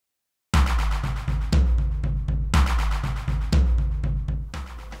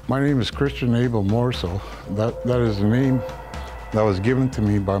My name is ChristianMorriseau. That is the name that was given to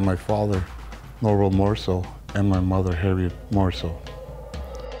me by my father, Norval Morrisseau, and my mother, Harriet Morrisseau.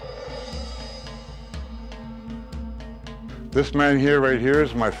 This man here, right here,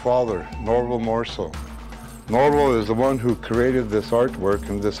 is my father, Norval Morrisseau. Norval is the one who created this artwork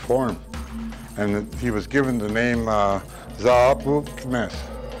in this form. And he was given the name Zaapukmes,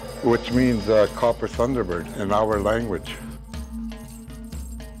 which means copper thunderbird in our language.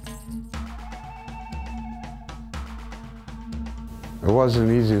 It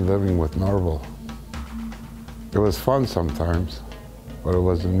wasn't easy living with Norval. It was fun sometimes, but it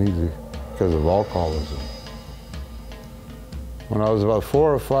wasn't easy because of alcoholism. When I was about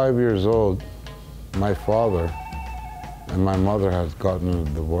 4 or 5 years old, my father and my mother had gotten a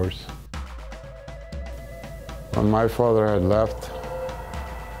divorce. When my father had left,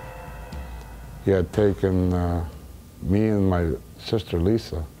 he had taken me and my sister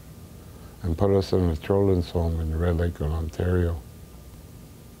Lisa and put us in a children's home in Red Lake, Ontario.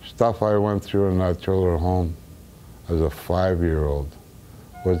 Stuff I went through in that children's home as a 5-year-old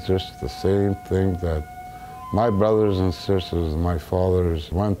was just the same thing that my brothers and sisters and my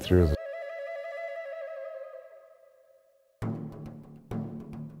fathers went through.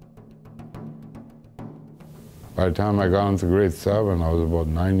 By the time I got into grade 7, I was about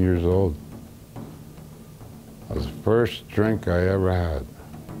 9 years old. That was the first drink I ever had.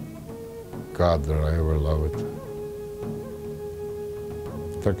 God, did I ever love it.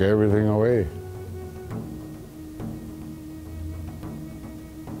 Took everything away.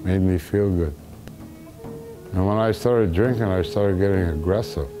 Made me feel good. And when I started drinking, I started getting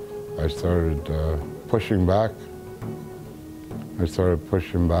aggressive. I started pushing back. I started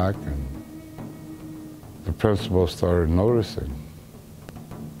pushing back, and the principal started noticing.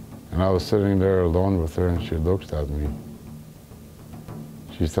 And I was sitting there alone with her, and she looks at me.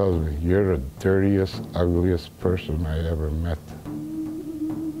 She tells me, "You're the dirtiest, ugliest person I ever met."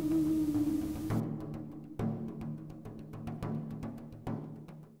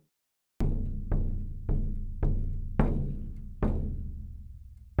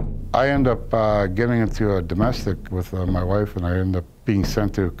 I ended up getting into a domestic with my wife, and I ended up being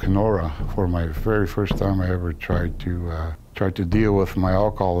sent to Kenora for my very first time I ever tried to deal with my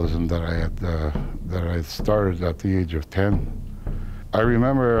alcoholism that I had started at the age of 10. I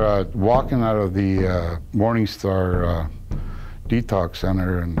remember walking out of the Morning Star detox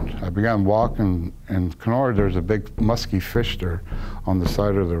center, and I began walking in Kenora. There's a big musky fish there on the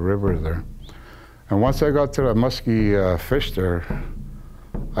side of the river there. And once I got to that musky fish there,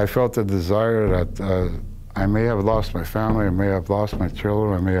 I felt a desire that I may have lost my family, I may have lost my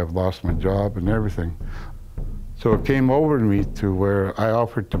children, I may have lost my job and everything. So it came over to me to where I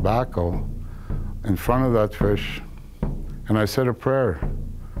offered tobacco in front of that fish, and I said a prayer.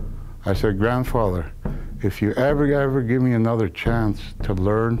 I said, "Grandfather, if you ever give me another chance to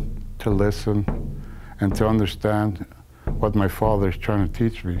learn, to listen, and to understand what my father is trying to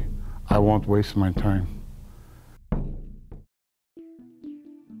teach me, I won't waste my time."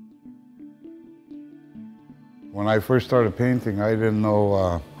 When I first started painting, I didn't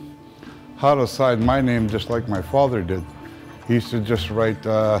know how to sign my name just like my father did. He used to just write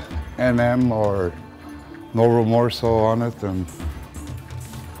NM or Norval Morrisseau on it, and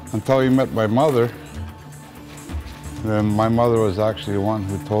until he met my mother. Then my mother was actually the one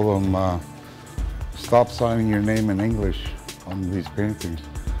who told him, stop signing your name in English on these paintings.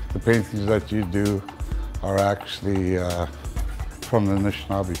 The paintings that you do are actually from the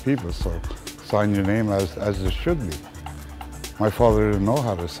Anishinaabe people, so sign your name as it should be. My father didn't know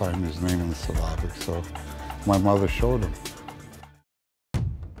how to sign his name in syllabic, so my mother showed him.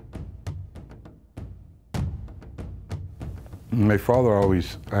 My father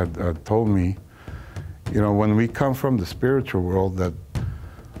always had told me, you know, when we come from the spiritual world, that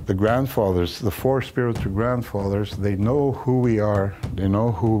the grandfathers, the 4 spiritual grandfathers, they know who we are, they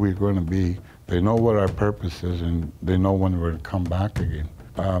know who we're going to be, they know what our purpose is, and they know when we're going to come back again.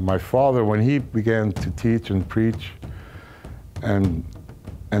 My father, when he began to teach and preach and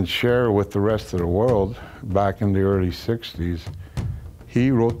share with the rest of the world back in the early 60s,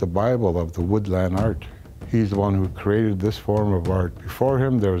 he wrote the Bible of the woodland art. He's the one who created this form of art. Before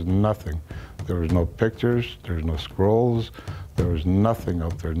him, there was nothing. There was no pictures, there was no scrolls, there was nothing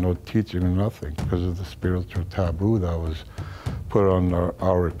out there, no teaching, nothing, because of the spiritual taboo that was put on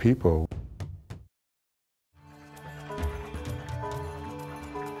our people.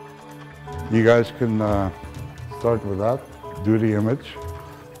 You guys can start with that, do the image.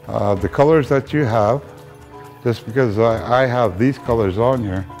 The colors that you have, just because I have these colors on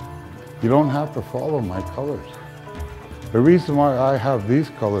here, you don't have to follow my colors. The reason why I have these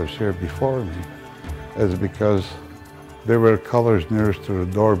colors here before me is because they were the colors nearest to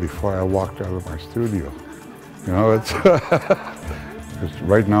the door before I walked out of my studio. You know, it's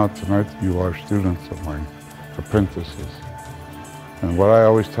right now, tonight, you are students of mine, apprentices. And what I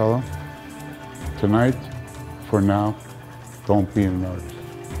always tell them, tonight, for now, don't be an artist.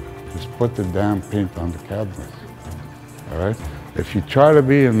 Just put the damn paint on the canvas, all right? If you try to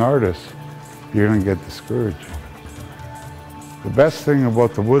be an artist, you're gonna get discouraged. The best thing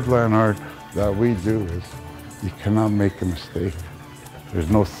about the woodland art that we do is you cannot make a mistake.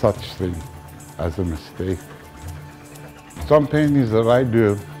 There's no such thing as a mistake. Some paintings that I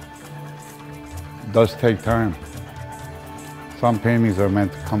do does take time. Some paintings are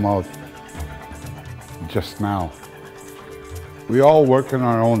meant to come out just now. We all work in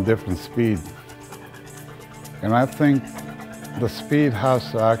our own different speed. And I think the speed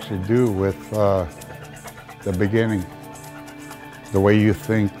has to actually do with the beginning, the way you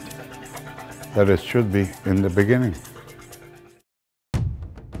think that it should be in the beginning.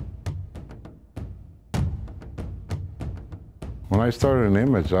 When I start an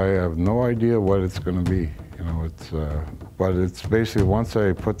image, I have no idea what it's going to be. You know, but it's basically once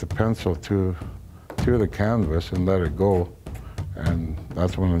I put the pencil to the canvas and let it go, and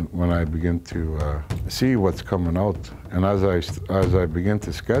that's when I begin to see what's coming out. And as I begin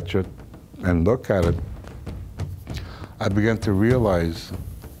to sketch it and look at it, I begin to realize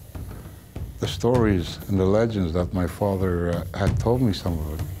the stories and the legends that my father had told me some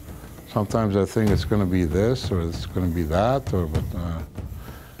of it. Sometimes I think it's going to be this or it's going to be that, but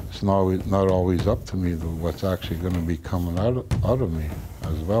it's not always up to me what's actually going to be coming out of me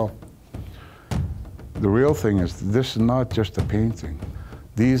as well. The real thing is this is not just a painting.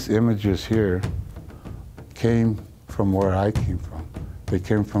 These images here came from where I came from. They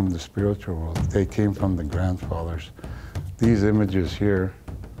came from the spiritual world. They came from the grandfathers. These images here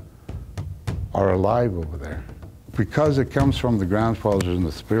are alive over there. Because it comes from the grandfathers in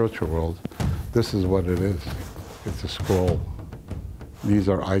the spiritual world, this is what it is. It's a scroll. These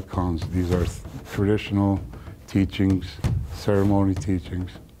are icons. These are traditional teachings, ceremony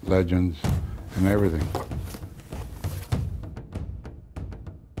teachings, legends, and everything.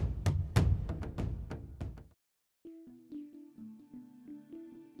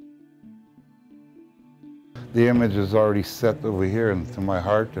 The image is already set over here into my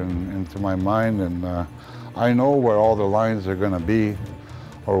heart and into my mind, and I know where all the lines are going to be,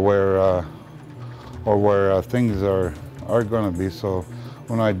 or where things are going to be. So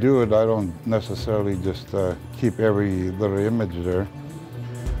when I do it, I don't necessarily just keep every little image there,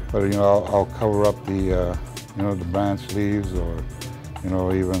 but I'll cover up the the branch leaves, or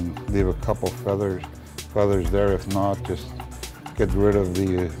even leave a couple feathers there. If not, just get rid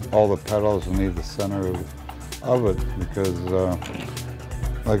of all the petals and leave the center of it, because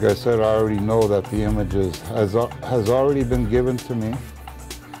like I said, I already know that the image has already been given to me,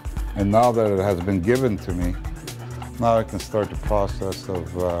 and now that it has been given to me, now I can start the process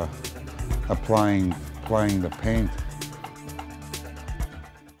of applying the paint.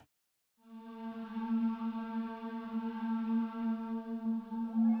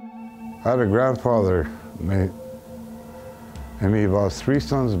 I had a grandfather, and he lost 3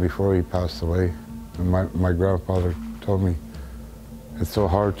 sons before he passed away. And my grandfather told me, it's so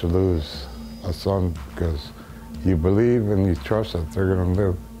hard to lose a son because you believe and you trust that they're going to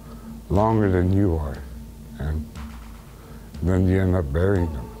live longer than you are. And then you end up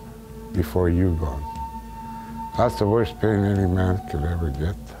burying them before you're gone. That's the worst pain any man could ever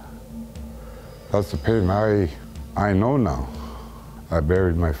get. That's the pain I know now. I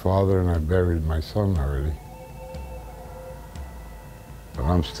buried my father and I buried my son already. But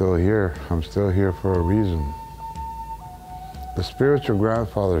I'm still here. I'm still here for a reason. The spiritual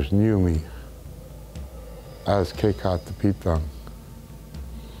grandfathers knew me as Kekat the Pitang.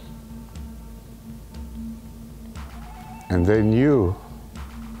 And they knew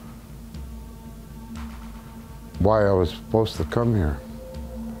why I was supposed to come here.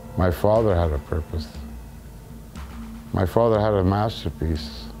 My father had a purpose. My father had a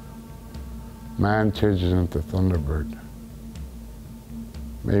masterpiece. Man changes into Thunderbird.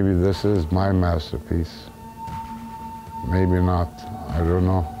 Maybe this is my masterpiece. Maybe not, I don't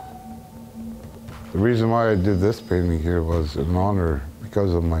know. The reason why I did this painting here was in honor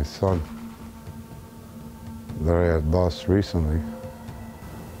because of my son that I had lost recently.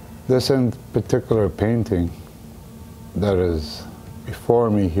 This in particular painting that is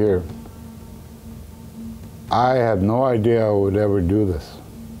before me here, I had no idea I would ever do this.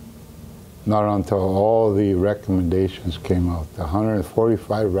 Not until all the recommendations came out, the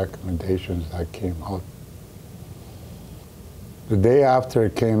 145 recommendations that came out. The day after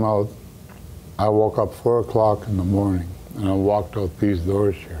it came out, I woke up 4 o'clock in the morning and I walked out these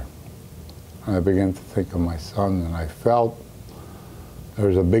doors here. And I began to think of my son, and I felt there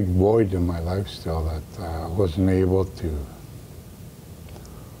was a big void in my life still that I wasn't able to,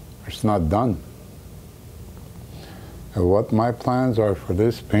 it's not done. And what my plans are for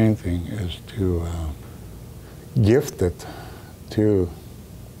this painting is to gift it to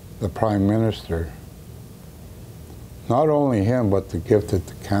the Prime Minister. Not only him, but to gift it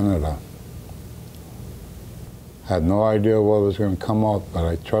to Canada. I had no idea what was going to come out, but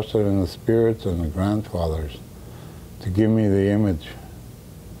I trusted in the spirits and the grandfathers to give me the image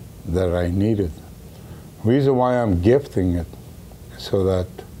that I needed. The reason why I'm gifting it is so that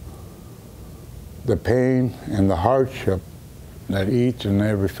the pain and the hardship that each and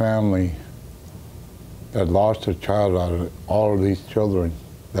every family that lost a child out of all of these children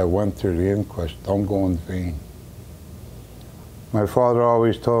that went through the inquest don't go in vain. My father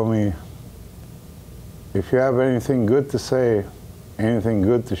always told me, if you have anything good to say, anything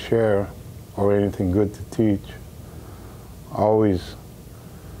good to share, or anything good to teach, always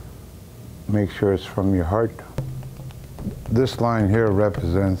make sure it's from your heart. This line here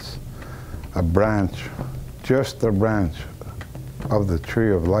represents a branch, just a branch of the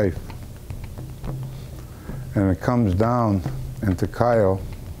tree of life. And it comes down into Kyle,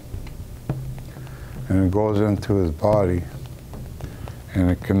 and it goes into his body, and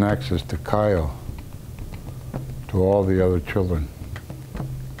it connects us to Kyle, to all the other children.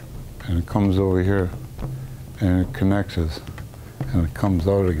 And it comes over here, and it connects us, and it comes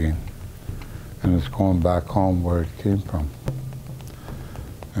out again. And it's going back home where it came from.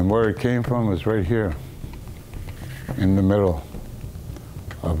 And where it came from is right here, in the middle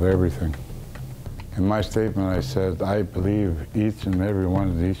of everything. In my statement I said, I believe each and every one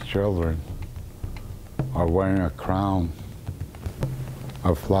of these children are wearing a crown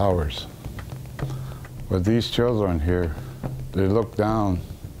of flowers. But these children here, they look down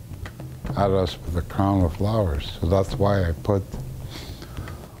at us with a crown of flowers. So that's why I put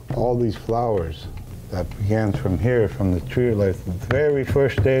all these flowers that began from here, from the tree of life, the very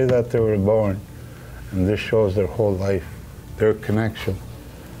first day that they were born. And this shows their whole life, their connection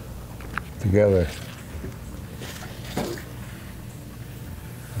together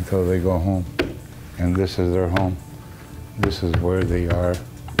until they go home. And this is their home. This is where they are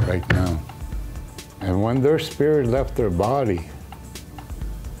right now. And when their spirit left their body,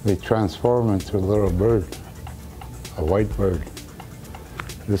 they transform into a little bird, a white bird.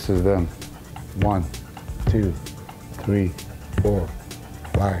 This is them. 1, 2, 3, 4,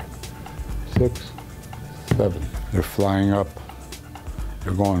 5, 6, 7. They're flying up.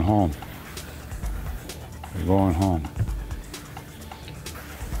 They're going home. They're going home.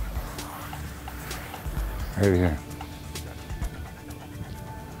 Right here.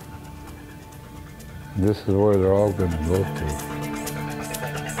 This is where they're all going to go to.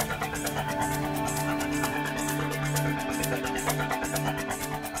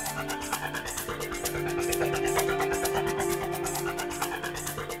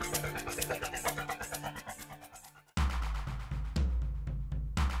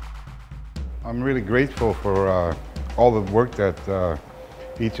 I'm really grateful for all the work that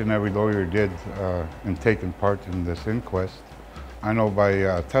each and every lawyer did in taking part in this inquest. I know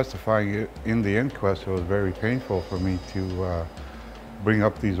by testifying in the inquest, it was very painful for me to bring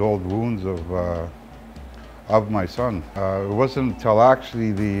up these old wounds of my son. It wasn't until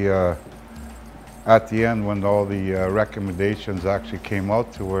actually at the end when all the recommendations actually came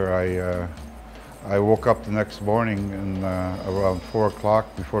out to where I woke up the next morning and around 4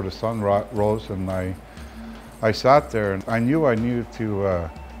 o'clock before the sun rose, and I sat there and I needed to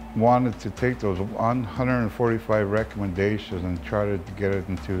wanted to take those 145 recommendations and try to get it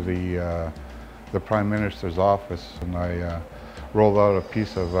into the Prime Minister's office. And I rolled out a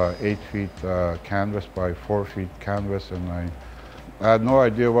piece of 8 feet canvas by 4 feet canvas, and I had no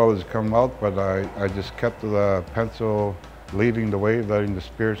idea what was coming out, but I just kept the pencil leading the way, letting the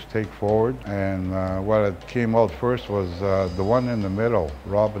spirits take forward. And what came out first was the one in the middle,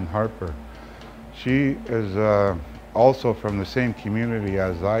 Robin Harper. She is also from the same community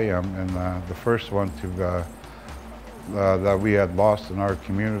as I am, and the first one that we had lost in our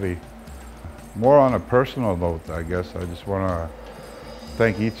community. More on a personal note, I guess, I just want to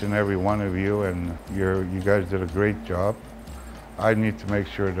thank each and every one of you, and you guys did a great job. I need to make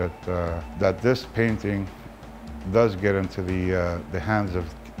sure that this painting does get into the hands of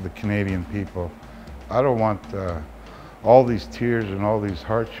the Canadian people. I don't want all these tears and all these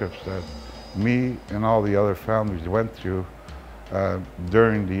hardships that me and all the other families went through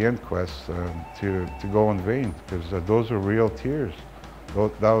during the inquest to go in vain, because those are real tears.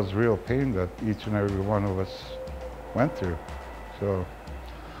 That was real pain that each and every one of us went through. So.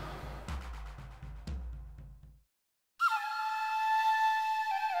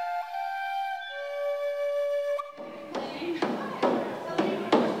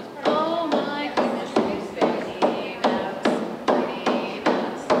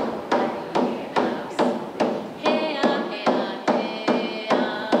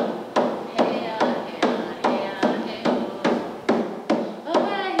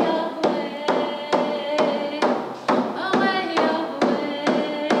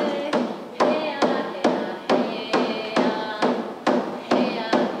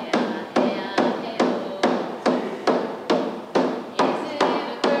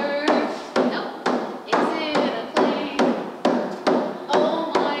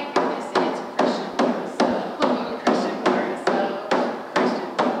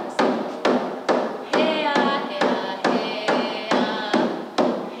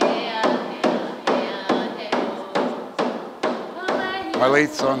 My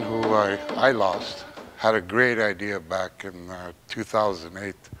late son, who I lost, had a great idea back in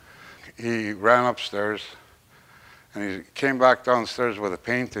 2008. He ran upstairs and he came back downstairs with a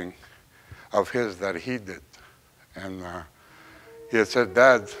painting of his that he did. And he had said,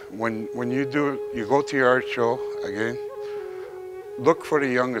 "Dad, when you go to your art show again, look for the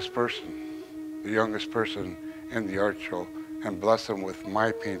youngest person in the art show, and bless them with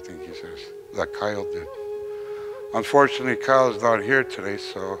my painting," he says, that Kyle did. Unfortunately, Kyle's not here today,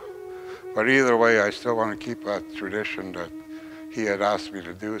 but either way, I still want to keep that tradition that he had asked me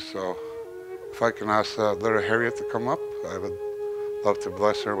to do. So if I can ask little Harriet to come up, I would love to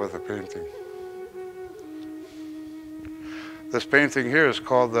bless her with a painting. This painting here is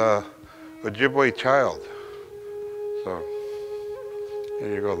called Ojibwe Child. So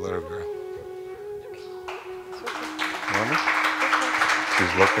here you go, little girl.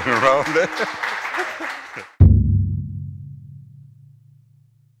 She's looking around there.